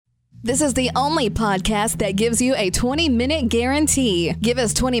This is the only podcast that gives you a 20-minute guarantee. Give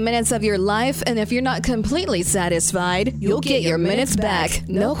us 20 minutes of your life, and if you're not completely satisfied, you'll get your minutes back.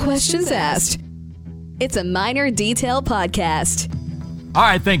 No questions asked. It's a Minor Detail Podcast. All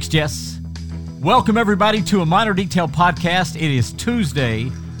right, thanks, Jess. Welcome, everybody, to a Minor Detail Podcast. It is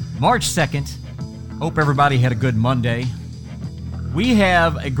Tuesday, March 2nd. Hope everybody had a good Monday. We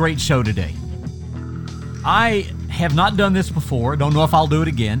have a great show today. I have not done this before. Don't know if I'll do it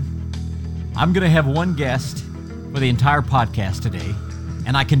again. I'm going to have one guest for the entire podcast today,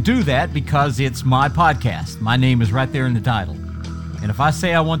 and I can do that because it's my podcast. My name is right there in the title. And if I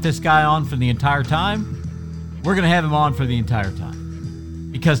say I want this guy on for the entire time, we're going to have him on for the entire time.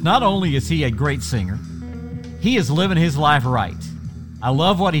 Because not only is he a great singer, he is living his life right. I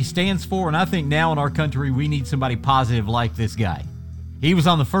love what he stands for, and I think now in our country we need somebody positive like this guy. He was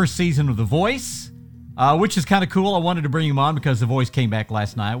on the first season of The Voice, which is kind of cool. I wanted to bring him on because The Voice came back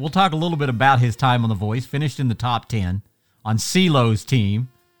last night. We'll talk a little bit about his time on The Voice. Finished in the top 10 on CeeLo's team.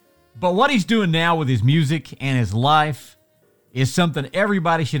 But what he's doing now with his music and his life is something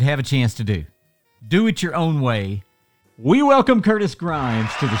everybody should have a chance to do. Do it your own way. We welcome Curtis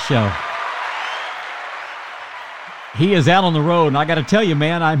Grimes to the show. He is out on the road, and I got to tell you,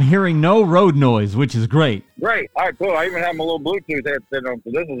 man, I'm hearing no road noise, which is great. Great. All right, cool. I even have my little Bluetooth headset on,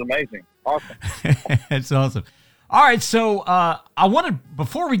 so this is amazing. Awesome. That's awesome. All right, so I wanted,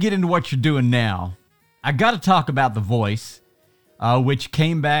 before we get into what you're doing now, I got to talk about The Voice, which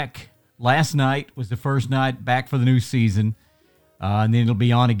came back last night, was the first night back for the new season, and then it'll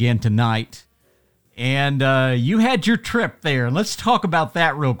be on again tonight. And you had your trip there. Let's talk about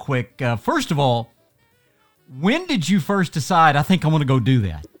that real quick. First of all, when did you first decide, I think I want to go do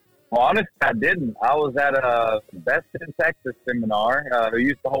that? Well, honestly, I didn't. I was at a Best in Texas seminar who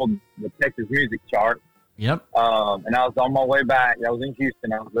used to hold the Texas music chart. Yep. And I was on my way back. I was in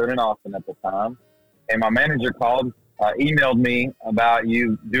Houston. I was living in Austin at the time. And my manager called, emailed me about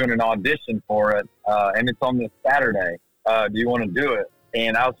you doing an audition for it. And it's on this Saturday. Do you want to do it?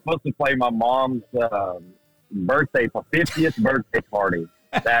 And I was supposed to play my mom's birthday, 50th birthday party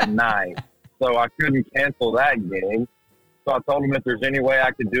that night. So I couldn't cancel that gig. So I told him if there's any way I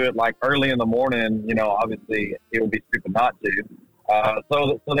could do it like early in the morning, you know, obviously it would be stupid not to.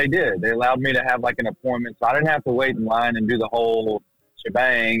 So they did. They allowed me to have like an appointment. So I didn't have to wait in line and do the whole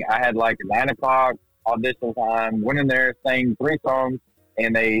shebang. I had like a 9 o'clock audition time, went in there, sang 3 songs,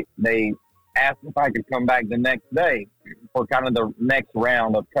 and they asked if I could come back the next day for kind of the next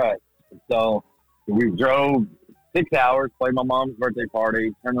round of cuts. So we drove 6 hours, played my mom's birthday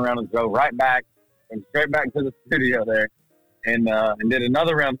party, turned around and drove right back and straight back to the studio there and did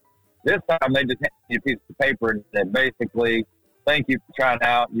another round. This time they just handed me a piece of paper and said, basically, thank you for trying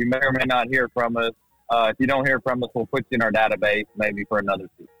out. You may or may not hear from us. If you don't hear from us, we'll put you in our database maybe for another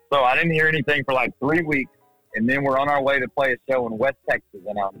season. So I didn't hear anything for like 3 weeks, and then we're on our way to play a show in West Texas,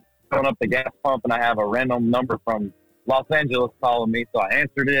 and I'm filling up the gas pump, and I have a random number from Los Angeles calling me, so I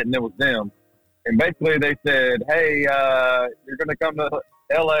answered it, and it was them. And basically they said, hey, you're going to come to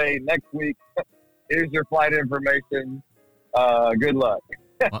L.A. next week. Here's your flight information. Good luck.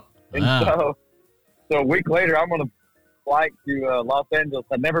 And so a week later, I'm on a flight to Los Angeles.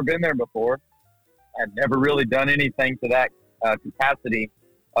 I'd never been there before. I'd never really done anything to that capacity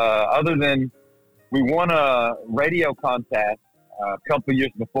other than we won a radio contest a couple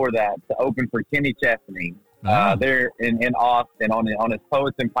years before that to open for Kenny Chesney. There in Austin on his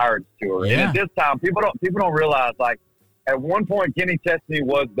Poets and Pirates tour. Yeah. And at this time, people don't realize, like, at one point, Kenny Chesney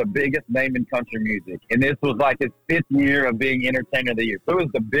was the biggest name in country music. And this was like his 5th year of being Entertainer of the Year. So it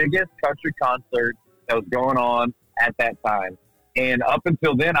was the biggest country concert that was going on at that time. And up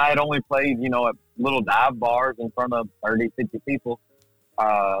until then, I had only played, you know, at little dive bars in front of 30, 50 people.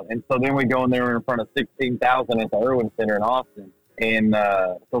 And so then we go in there in front of 16,000 at the Irwin Center in Austin. And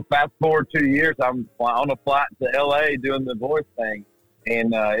so fast forward 2 years, I'm on a flight to L.A. doing the Voice thing.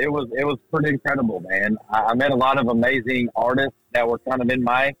 And it was pretty incredible, man. I met a lot of amazing artists that were kind of in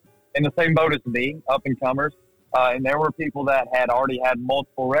the same boat as me, up-and-comers. And there were people that had already had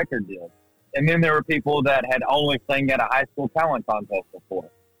multiple record deals. And then there were people that had only sang at a high school talent contest before.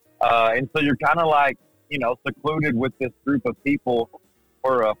 And so you're kind of like, you know, secluded with this group of people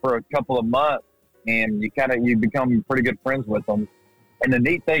for a couple of months. And you become pretty good friends with them. And the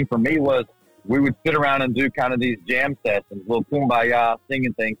neat thing for me was we would sit around and do kind of these jam sessions, little kumbaya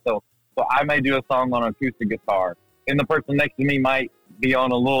singing things. So I may do a song on an acoustic guitar, and the person next to me might be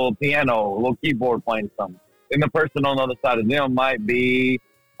on a little piano, a little keyboard playing something. And the person on the other side of them might be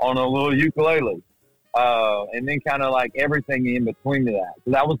on a little ukulele. And then kind of like everything in between to that.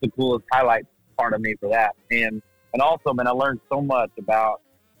 So that was the coolest highlight part of me for that. And also, man, I learned so much about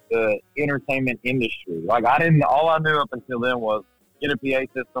the entertainment industry. Like all I knew up until then was get a PA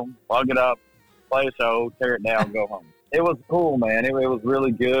system, plug it up, play a show, tear it down, go home. It was cool, man. It was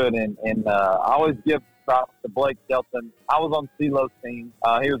really good. And I always give props to Blake Shelton. I was on CeeLo's team.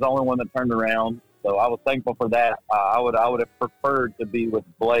 He was the only one that turned around. So I was thankful for that. I would have preferred to be with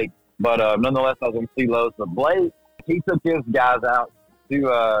Blake. But nonetheless, I was on CeeLo's. But Blake, he took his guys out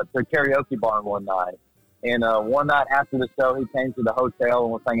to karaoke bar one night. And one night after the show, he came to the hotel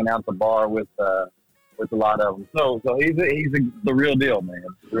and was hanging out at the bar with a lot of them. So he's the real deal, man.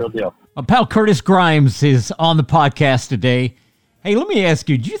 The real deal. My pal Curtis Grimes is on the podcast today. Hey, let me ask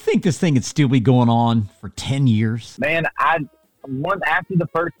you, do you think this thing would still be going on for 10 years? Man, after the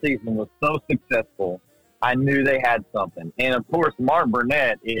first season was so successful, I knew they had something. And, of course, Mark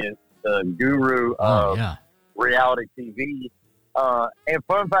Burnett is the guru of reality TV. And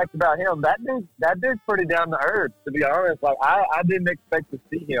fun fact about him, that dude's pretty down to earth, to be honest. Like, I didn't expect to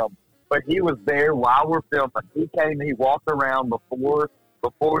see him, but he was there while we're filming. He came, he walked around before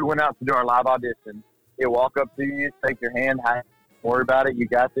we went out to do our live audition. He'll walk up to you, shake your hand, hi, don't worry about it, you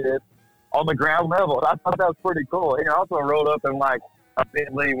got this, on the ground level. I thought that was pretty cool. He also rolled up in like a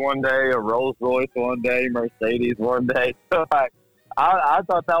Bentley one day, a Rolls Royce one day, Mercedes one day. So I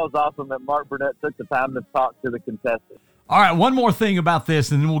thought that was awesome that Mark Burnett took the time to talk to the contestants. All right, one more thing about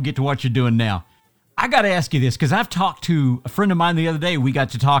this, and then we'll get to what you're doing now. I got to ask you this, because I've talked to a friend of mine the other day. We got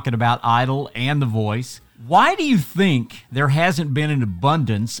to talking about Idol and The Voice. Why do you think there hasn't been an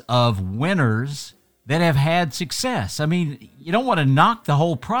abundance of winners that have had success? I mean, you don't want to knock the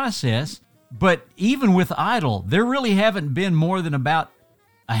whole process, but even with Idol, there really haven't been more than about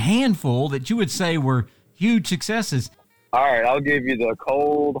a handful that you would say were huge successes. All right, I'll give you the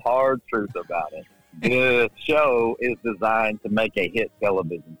cold, hard truth about it. The show is designed to make a hit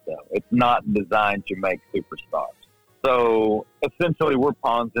television show. It's not designed to make superstars. So essentially, we're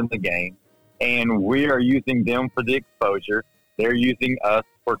pawns in the game, and we are using them for the exposure. They're using us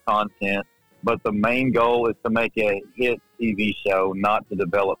for content, but the main goal is to make a hit TV show, not to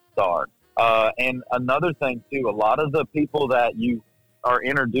develop stars. And another thing, too, a lot of the people that you are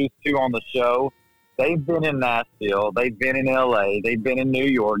introduced to on the show, they've been in Nashville, they've been in LA, they've been in New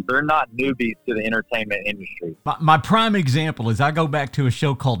York. They're not newbies to the entertainment industry. My prime example is I go back to a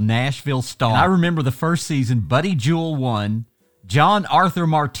show called Nashville Star. I remember the first season, Buddy Jewell won, John Arthur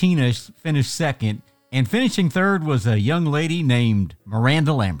Martinez finished second, and finishing third was a young lady named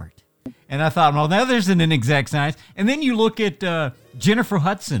Miranda Lambert. And I thought, well, now there's an exact science. And then you look at Jennifer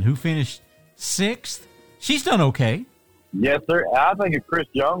Hudson, who finished sixth. She's done okay. Yes, sir. I think of Chris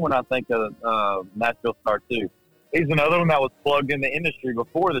Young when I think of Nashville Star, too. He's another one that was plugged in the industry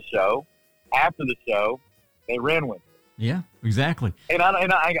before the show. After the show, they ran with it. Yeah, exactly. And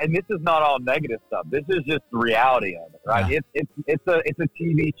this is not all negative stuff. This is just the reality of it, right? Yeah. It's a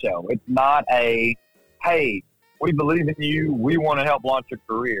TV show. It's not a, hey, we believe in you, we want to help launch a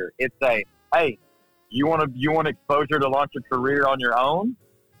career. It's a, hey, you want exposure to launch a career on your own?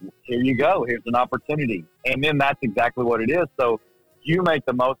 Here you go. Here's an opportunity. And then that's exactly what it is. So you make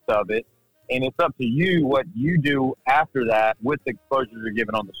the most of it, and it's up to you what you do after that with the exposure you're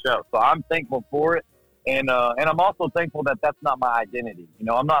given on the show. So I'm thankful for it, and I'm also thankful that that's not my identity. You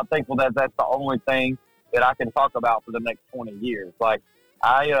know, I'm not thankful that that's the only thing that I can talk about for the next 20 years. Like,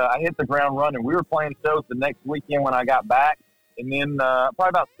 I hit the ground running. We were playing shows the next weekend when I got back, and then probably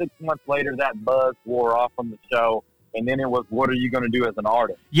about 6 months later, that buzz wore off from the show. And then it was, what are you going to do as an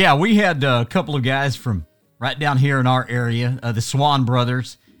artist? Yeah, we had a couple of guys from right down here in our area, the Swan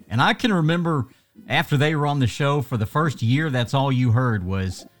Brothers. And I can remember after they were on the show for the first year, that's all you heard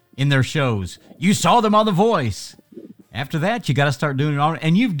was in their shows. You saw them on The Voice. After that, you got to start doing it on.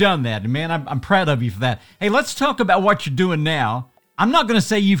 And you've done that. And, man, I'm proud of you for that. Hey, let's talk about what you're doing now. I'm not going to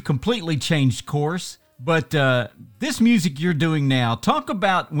say you've completely changed course, but this music you're doing now, talk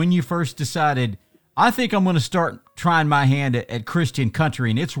about when you first decided, I think I'm going to start trying my hand at Christian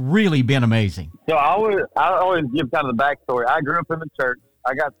country, and it's really been amazing. So I always give kind of the backstory. I grew up in the church.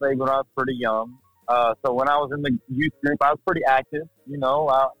 I got saved when I was pretty young. So when I was in the youth group, I was pretty active, you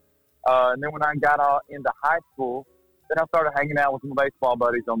know. And then when I got into high school, then I started hanging out with my baseball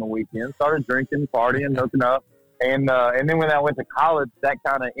buddies on the weekends, started drinking, partying, hooking up. And then when I went to college, that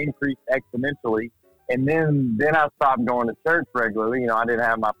kind of increased exponentially. And then I stopped going to church regularly. You know, I didn't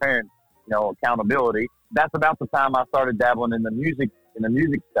have my parents, accountability. That's about the time I started dabbling in the music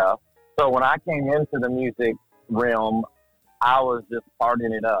stuff. So when I came into the music realm, I was just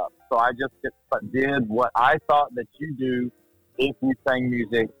partying it up. So I just did what I thought that you do if you sang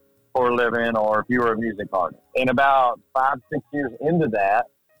music for a living or if you were a music artist. And about 5-6 years into that,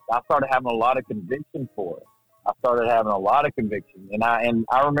 I started having a lot of conviction for it. I started having a lot of conviction. And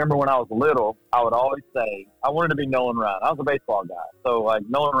I remember when I was little, I would always say, I wanted to be Nolan Ryan. I was a baseball guy. So, like,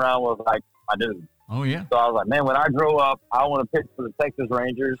 Nolan Ryan was, like, my dude. Oh, yeah. So I was like, man, when I grow up, I want to pitch for the Texas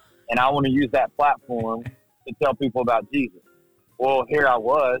Rangers, and I want to use that platform to tell people about Jesus. Well, here I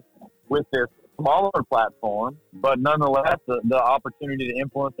was with this smaller platform, but nonetheless, the opportunity to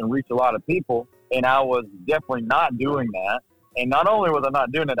influence and reach a lot of people, and I was definitely not doing that. And not only was I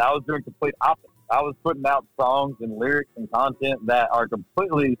not doing it, I was doing complete opposite. I was putting out songs and lyrics and content that are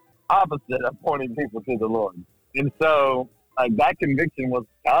completely opposite of pointing people to the Lord. And so, like, that conviction was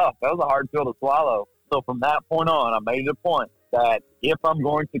tough. That was a hard pill to swallow. So from that point on, I made it a point that if I'm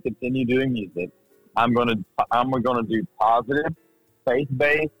going to continue doing music, I'm going to do positive,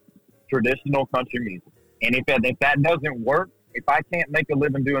 faith-based, traditional country music. And if that doesn't work, if I can't make a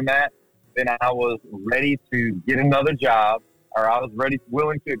living doing that, then I was ready to get another job, or I was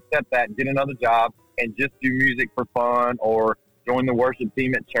willing to accept that, get another job, and just do music for fun, or join the worship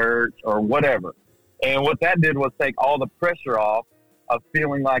team at church, or whatever. And what that did was take all the pressure off of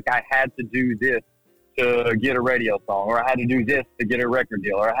feeling like I had to do this to get a radio song, or I had to do this to get a record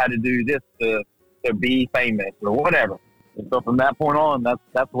deal, or I had to do this to be famous, or whatever. And so from that point on,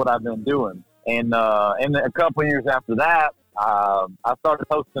 that's what I've been doing. And a couple of years after that, I started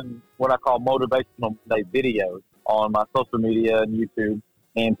posting what I call motivational Monday videos on my social media and YouTube.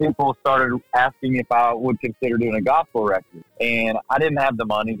 And people started asking if I would consider doing a gospel record. And I didn't have the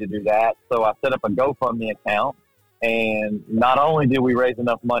money to do that, so I set up a GoFundMe account. And not only did we raise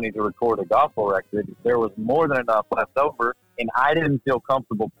enough money to record a gospel record, there was more than enough left over, and I didn't feel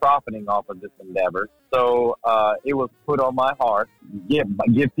comfortable profiting off of this endeavor. So it was put on my heart to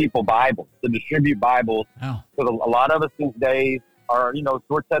give people Bibles, to distribute Bibles. Oh. Because a lot of us these days are,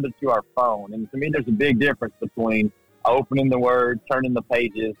 we're tethered to our phone. And to me, there's a big difference between opening the Word, turning the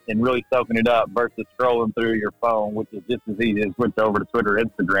pages, and really soaking it up versus scrolling through your phone, which is just as easy as switch over to Twitter or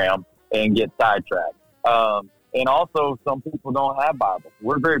Instagram and get sidetracked. And also, some people don't have Bibles.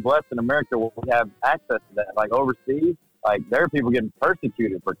 We're very blessed in America where we have access to that. Like overseas, like there are people getting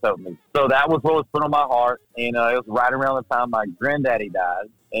persecuted for toting. So that was what was put on my heart. And it was right around the time my granddaddy died.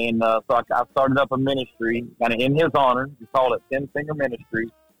 And so I started up a ministry kind of in his honor. We called it 10 Finger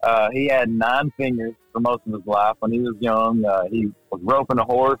Ministry. He had 9 fingers for most of his life. When he was young, he was roping a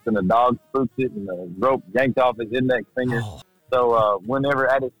horse and a dog spooked it and the rope yanked off his index finger. Oh. So whenever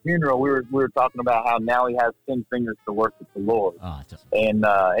at his funeral, we were talking about how now he has 10 fingers to worship the Lord. Oh,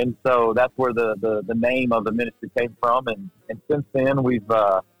 and so that's where the name of the ministry came from. And since then,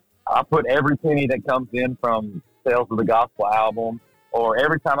 I put every penny that comes in from sales of the gospel album, or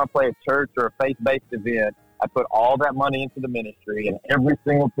every time I play a church or a faith-based event, I put all that money into the ministry, and every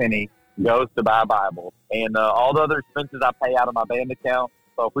single penny goes to buy Bibles. And all the other expenses I pay out of my band account.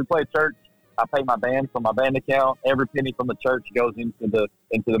 So if we play church, I pay my band from my band account. Every penny from the church goes into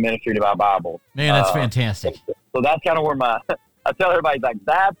the ministry to buy Bibles. Man, that's fantastic. So that's kind of where I tell everybody, like,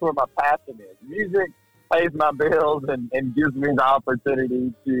 that's where my passion is. Music pays my bills and gives me the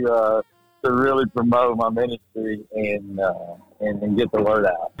opportunity to really promote my ministry and get the word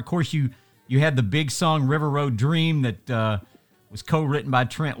out. Of course, you had the big song River Road Dream that was co-written by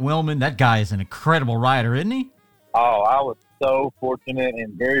Trent Willman. That guy is an incredible writer, isn't he? Oh, I was so fortunate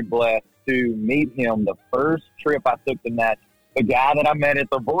and very blessed to meet him the first trip I took to Nashville. The guy that I met at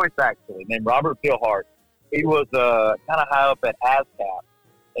The Voice, actually, named Robert Philhart, he was kind of high up at ASCAP.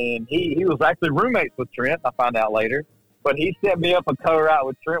 And he was actually roommates with Trent, I found out later. But he set me up a co-write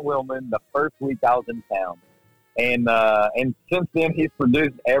with Trent Willman the first week I was in town. And since then, he's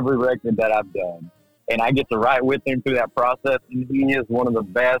produced every record that I've done. And I get to write with him through that process. And he is one of the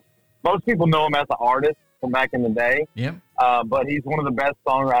best. Most people know him as an artist from back in the day. Yep. But he's one of the best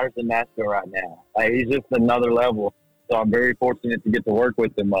songwriters in Nashville right now. He's just another level. So I'm very fortunate to get to work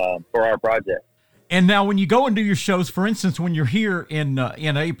with him for our project. And now when you go and do your shows, for instance, when you're here in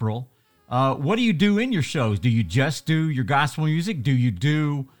April, what do you do in your shows? Do you just do your gospel music? Do you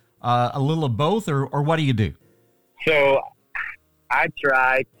do a little of both, or what do you do? So I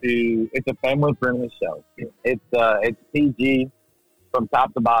try to, it's a family-friendly show. It's PG from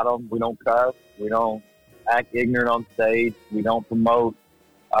top to bottom. We don't cuss. We don't act ignorant on stage. We don't promote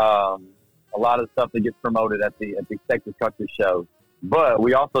a lot of stuff that gets promoted at the Texas Country shows. But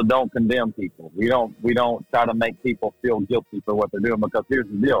we also don't condemn people. We don't try to make people feel guilty for what they're doing, because here's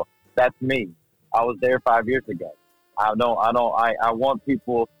the deal. That's me. I was there 5 years ago. I want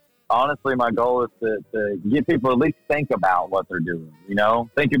people, honestly, my goal is to get people at least think about what they're doing,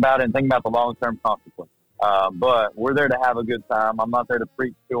 think about it and think about the long-term consequences. But we're there to have a good time. I'm not there to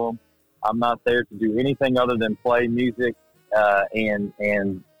preach to them. I'm not there to do anything other than play music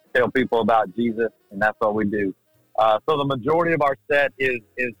and tell people about Jesus, and that's what we do. So the majority of our set is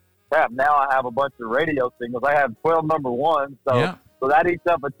crap. Now I have a bunch of radio singles. I have 12 number ones, so that eats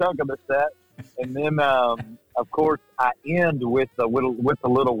up a chunk of the set. And then, of course, I end with a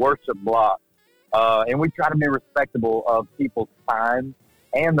little worship block. And we try to be respectable of people's time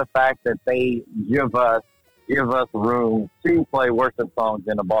and the fact that they give us room to play worship songs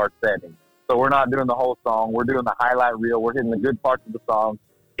in a bar setting. So we're not doing the whole song. We're doing the highlight reel. We're hitting the good parts of the song,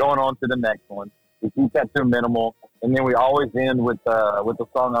 going on to the next one. We keep that to a minimal. And then we always end with a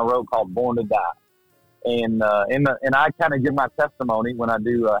song I wrote called Born to Die. And I kind of give my testimony when I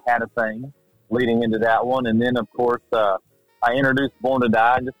do Had a Thing leading into that one. And then, of course, I introduce Born to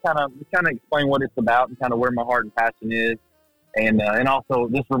Die and just kind of explain what it's about and kind of where my heart and passion is. And also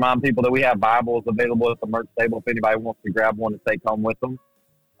just remind people that we have Bibles available at the merch table if anybody wants to grab one to take home with them.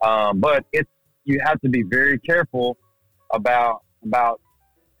 But you have to be very careful about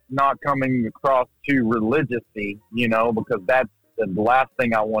not coming across too religiously, because that's the last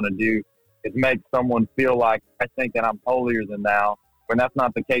thing I want to do is make someone feel like I think that I'm holier than thou, when that's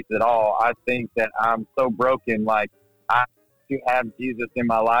not the case at all. I think that I'm so broken, like I have to have Jesus in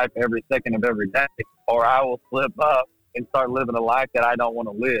my life every second of every day, or I will slip up and start living a life that I don't want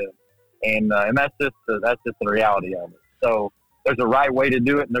to live. And that's just the reality of it. So there's a right way to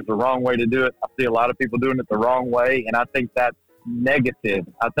do it and there's a wrong way to do it. I see a lot of people doing it the wrong way, and I think that's negative.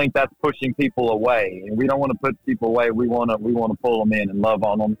 I think that's pushing people away, and we don't want to put people away. We want to pull them in and love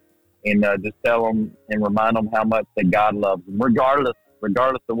on them, and just tell them and remind them how much that God loves them, regardless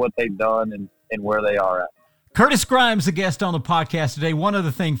of what they've done and where they are at. Curtis Grimes, a guest on the podcast today. One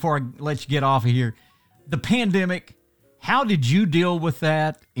other thing before I let you get off of here, the pandemic. How did you deal with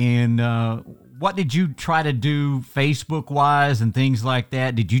that, and what did you try to do Facebook-wise and things like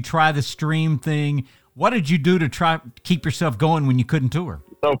that? Did you try the stream thing? What did you do to try to keep yourself going when you couldn't tour?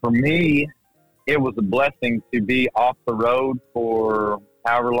 So for me, it was a blessing to be off the road for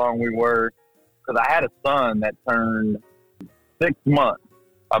however long we were, because I had a son that turned 6 months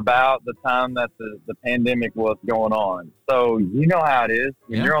about the time that the pandemic was going on. So you know how it is.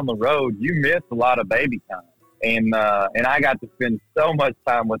 When you're on the road, you miss a lot of baby time. And I got to spend so much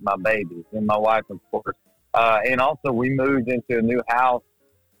time with my babies and my wife, of course. And also we moved into a new house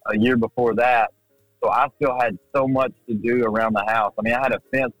a year before that. So I still had so much to do around the house. I mean, I had a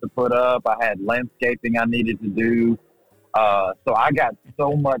fence to put up. I had landscaping I needed to do. So I got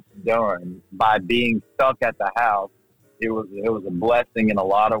so much done by being stuck at the house. It was a blessing in a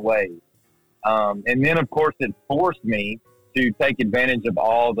lot of ways. And then, of course, it forced me to take advantage of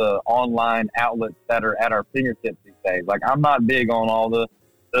all the online outlets that are at our fingertips these days. Like, I'm not big on all the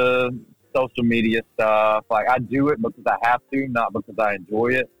social media stuff. Like, I do it because I have to, not because I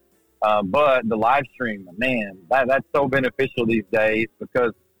enjoy it. But the live stream, man, that's so beneficial these days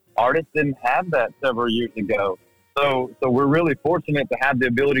because artists didn't have that several years ago. So we're really fortunate to have the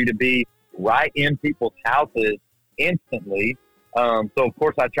ability to be right in people's houses instantly. So, of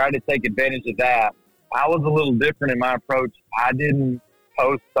course, I tried to take advantage of that. I was a little different in my approach. I didn't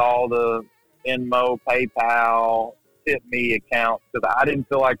post all the Venmo, PayPal, TipMe accounts because I didn't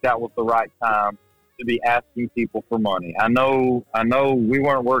feel like that was the right time to be asking people for money. I know we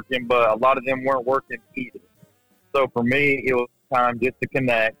weren't working, but a lot of them weren't working either. So for me, it was time just to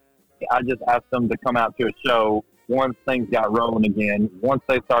connect. I just asked them to come out to a show once things got rolling again, once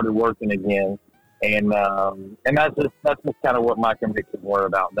they started working again. And that's just kind of what my convictions were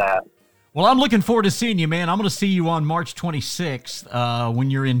about that. Well, I'm looking forward to seeing you, man. I'm going to see you on March 26th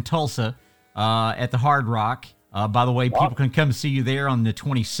when you're in Tulsa at the Hard Rock. By the way, people can come see you there on the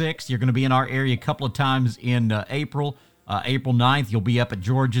 26th. You're going to be in our area a couple of times in April. April 9th, you'll be up at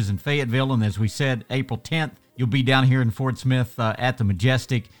George's in Fayetteville. And as we said, April 10th, you'll be down here in Fort Smith at the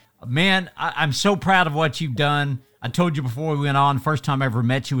Majestic. Man, I'm so proud of what you've done. I told you before we went on, first time I ever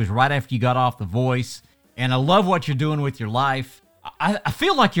met you was right after you got off The Voice. And I love what you're doing with your life. I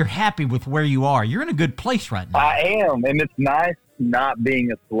feel like you're happy with where you are. You're in a good place right now. I am, and it's nice not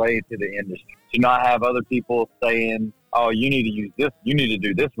being a slave to the industry, to not have other people saying, oh, you need to use this, you need to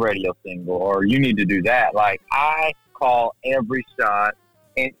do this radio single, or you need to do that. Like, I call every shot,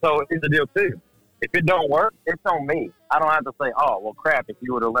 and so here's the deal, too. If it don't work, it's on me. I don't have to say, oh, well, crap, if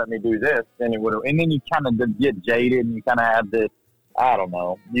you would have let me do this, then it would have. And then you kind of get jaded, and you kind of have this, I don't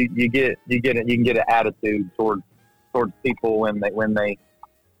know, you can get an attitude towards people when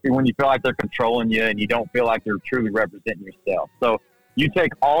you feel like they're controlling you and you don't feel like you're truly representing yourself. So you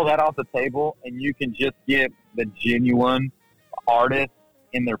take all that off the table and you can just get the genuine artist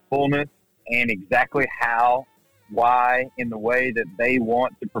in their fullness and exactly how, why, in the way that they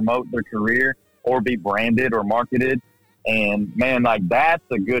want to promote their career or be branded or marketed. And, man, like, that's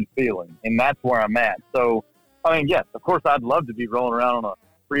a good feeling, and that's where I'm at. So, I mean, yes, of course, I'd love to be rolling around on a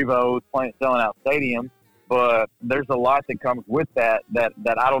Prevost selling out stadium, but there's a lot that comes with that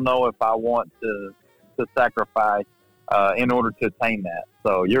I don't know if I want to sacrifice in order to attain that.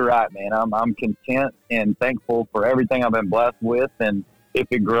 So you're right, man. I'm content and thankful for everything I've been blessed with, and if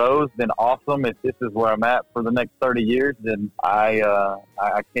it grows, then awesome. If this is where I'm at for the next 30 years, then I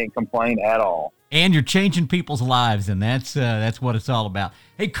can't complain at all. And you're changing people's lives, and that's what it's all about.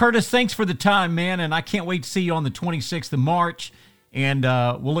 Hey, Curtis, thanks for the time, man, and I can't wait to see you on the 26th of March, and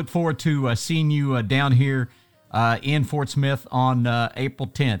we'll look forward to seeing you down here in Fort Smith on April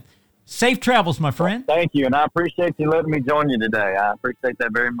 10th. Safe travels, my friend. Well, thank you, and I appreciate you letting me join you today. I appreciate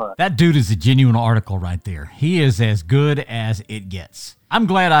that very much. That dude is a genuine article right there. He is as good as it gets. I'm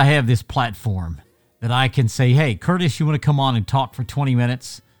glad I have this platform that I can say, hey, Curtis, you want to come on and talk for 20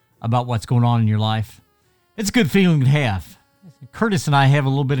 minutes about what's going on in your life? It's a good feeling to have. Curtis and I have a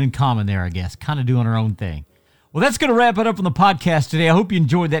little bit in common there, I guess, kind of doing our own thing. Well, that's going to wrap it up on the podcast today. I hope you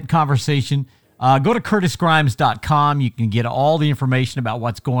enjoyed that conversation. Go to CurtisGrimes.com. You can get all the information about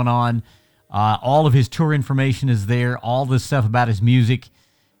what's going on. All of his tour information is there, all the stuff about his music.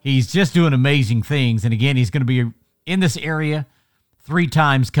 He's just doing amazing things. And again, he's going to be in this area 3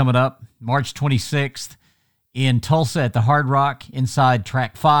 times coming up. March 26th in Tulsa at the Hard Rock inside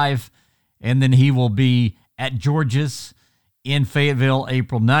Track 5. And then he will be at George's in Fayetteville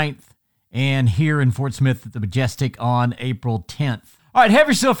April 9th. And here in Fort Smith at the Majestic on April 10th. All right, have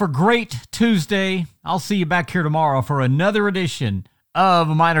yourself a great Tuesday. I'll see you back here tomorrow for another edition of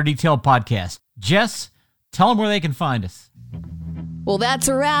a Minor Detail Podcast. Jess, tell them where they can find us. Well, that's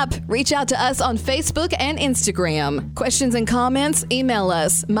a wrap. Reach out to us on Facebook and Instagram. Questions and comments? Email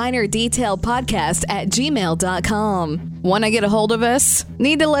us, minordetailpodcast@gmail.com. Want to get a hold of us?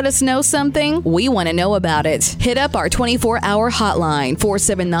 Need to let us know something? We want to know about it. Hit up our 24-hour hotline,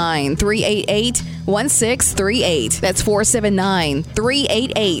 479-388-1638. That's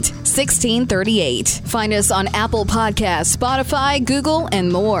 479-388-1638. Find us on Apple Podcasts, Spotify, Google,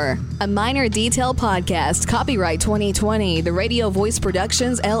 and more. A Minor Detail Podcast, copyright 2020, the Radio Voice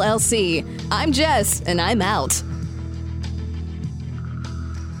Productions, LLC. I'm Jess, and I'm out.